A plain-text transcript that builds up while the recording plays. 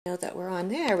Know that we're on.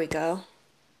 There we go.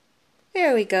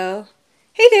 There we go.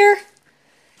 Hey there.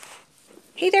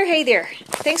 Hey there, hey there.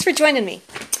 Thanks for joining me.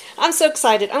 I'm so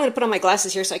excited. I'm going to put on my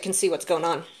glasses here so I can see what's going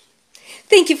on.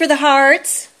 Thank you for the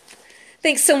hearts.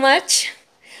 Thanks so much.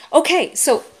 Okay,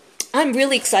 so I'm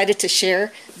really excited to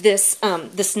share this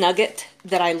nugget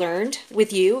that I learned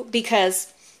with you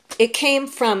because it came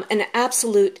from an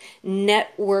absolute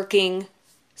networking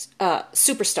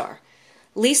superstar.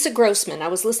 Lisa Grossman. I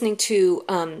was listening to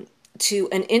an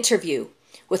interview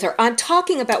with her. I'm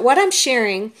talking about what I'm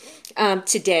sharing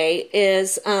today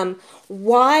is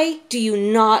why do you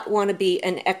not want to be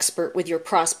an expert with your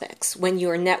prospects when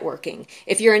you're networking?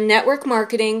 If you're in network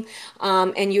marketing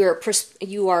and you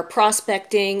are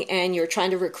prospecting and you're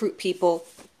trying to recruit people,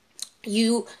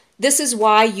 this is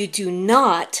why you do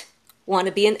not want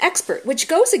to be an expert, which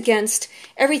goes against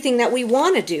everything that we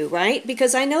want to do, right?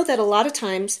 Because I know that a lot of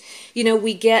times,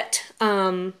 we get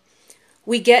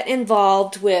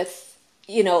involved with,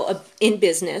 in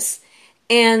business,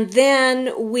 and then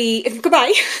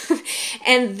goodbye,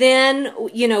 and then,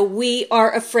 we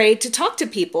are afraid to talk to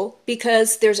people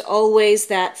because there's always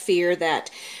that fear that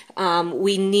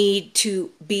we need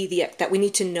to that we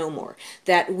need to know more,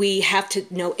 that we have to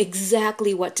know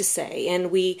exactly what to say.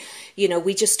 And we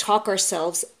just talk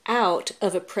ourselves out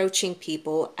of approaching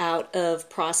people, out of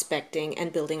prospecting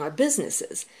and building our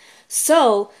businesses.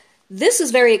 So this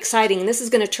is very exciting, and this is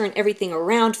going to turn everything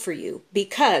around for you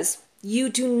because you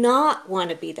do not want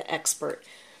to be the expert.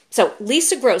 So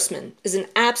Lisa Grossman is an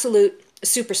absolute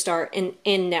superstar in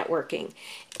networking.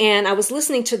 And I was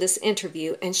listening to this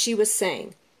interview, and she was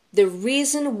saying, the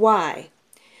reason why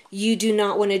you do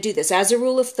not want to do this, as a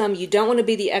rule of thumb, you don't want to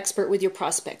be the expert with your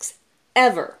prospects,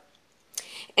 ever.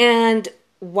 And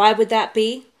why would that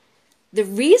be? The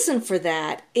reason for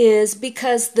that is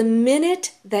because the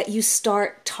minute that you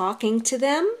start talking to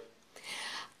them,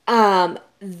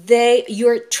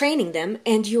 you're training them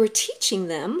and you're teaching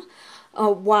them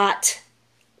what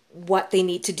they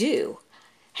need to do.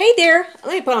 Hey there,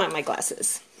 let me put on my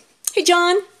glasses. Hey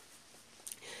John.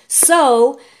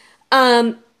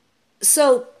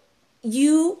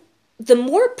 The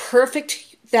more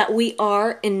perfect that we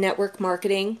are in network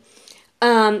marketing,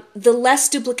 the less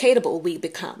duplicatable we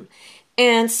become.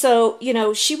 And so,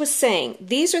 she was saying,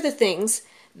 these are the things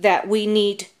that we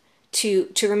need to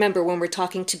remember when we're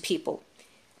talking to people.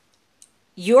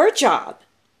 Your job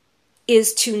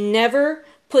is to never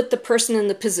put the person in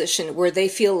the position where they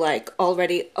feel like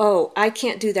already, oh, I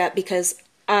can't do that because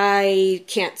I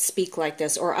can't speak like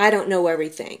this, or I don't know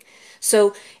everything.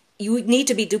 So you need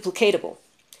to be duplicatable.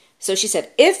 So she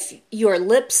said, if your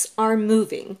lips are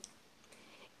moving,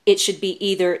 it should be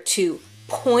either to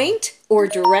point or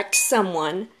direct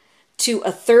someone to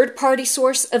a third-party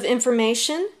source of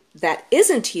information that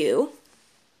isn't you,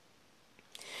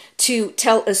 to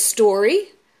tell a story,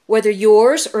 whether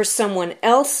yours or someone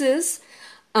else's,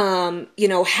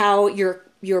 how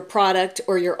your product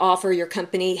or your offer, your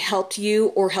company helped you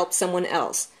or helped someone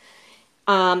else,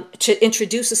 to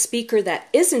introduce a speaker that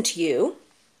isn't you,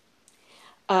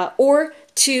 or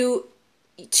to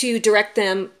direct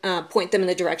them, point them in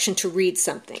the direction to read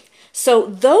something. So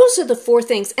those are the four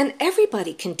things, and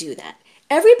everybody can do that.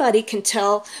 Everybody can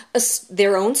tell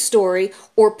their own story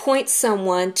or point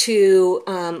someone to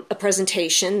a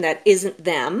presentation that isn't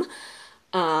them,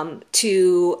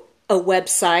 to a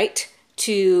website,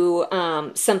 to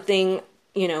something,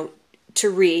 to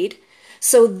read.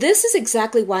 So this is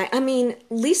exactly why,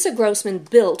 Lisa Grossman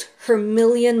built her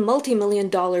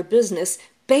multi-million-dollar business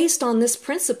based on this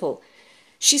principle.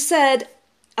 She said,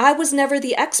 I was never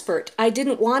the expert. I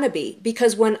didn't want to be,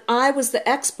 because when I was the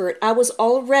expert, I was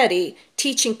already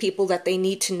teaching people that they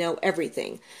need to know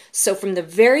everything. So from the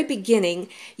very beginning,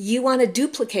 you want to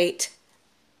duplicate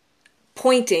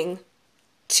pointing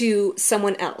to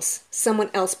someone else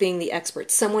being the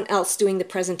expert, someone else doing the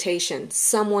presentation,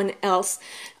 someone else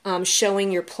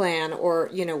showing your plan, or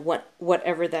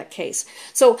whatever that case.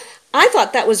 So I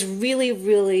thought that was really,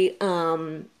 really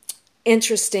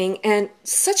interesting and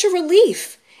such a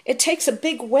relief. It takes a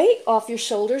big weight off your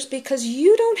shoulders because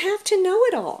you don't have to know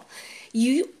it all.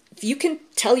 If you can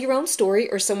tell your own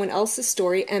story or someone else's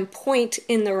story and point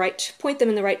them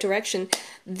in the right direction,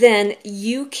 then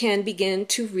you can begin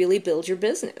to really build your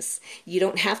business. You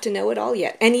don't have to know it all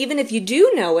yet. And even if you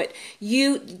do know it,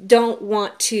 you don't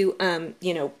want to,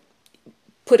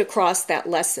 put across that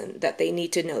lesson that they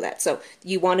need to know that. So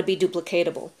you want to be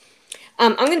duplicatable.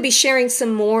 I'm going to be sharing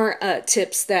some more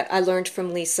tips that I learned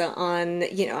from Lisa on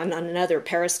another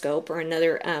Periscope or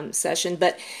another session.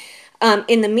 But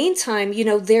In the meantime, you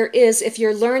know, there is, if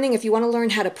you're learning, if you want to learn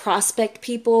how to prospect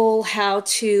people, how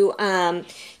to,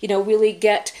 you know, really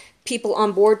get people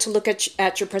on board to look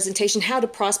at your presentation, how to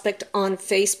prospect on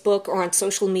Facebook or on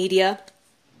social media.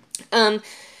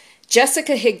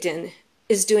 Jessica Higdon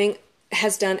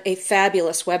has done a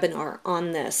fabulous webinar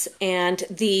on this, and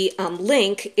the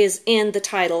link is in the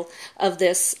title of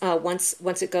this once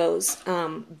it goes.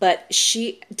 But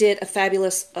she did a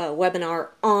fabulous webinar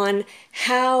on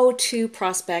how to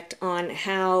prospect, on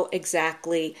how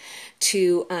exactly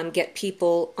to get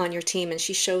people on your team, and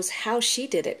she shows how she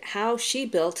did it, how she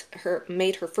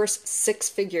made her first 6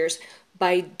 figures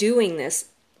by doing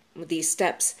these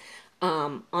steps.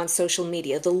 On social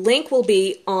media. The link will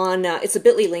be on, it's a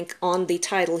bit.ly link on the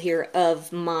title here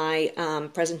of my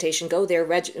presentation. Go there,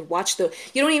 watch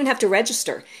you don't even have to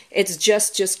register. It's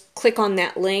just click on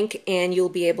that link and you'll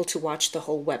be able to watch the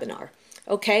whole webinar.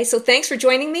 Okay, so thanks for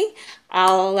joining me.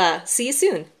 I'll see you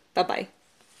soon. Bye-bye.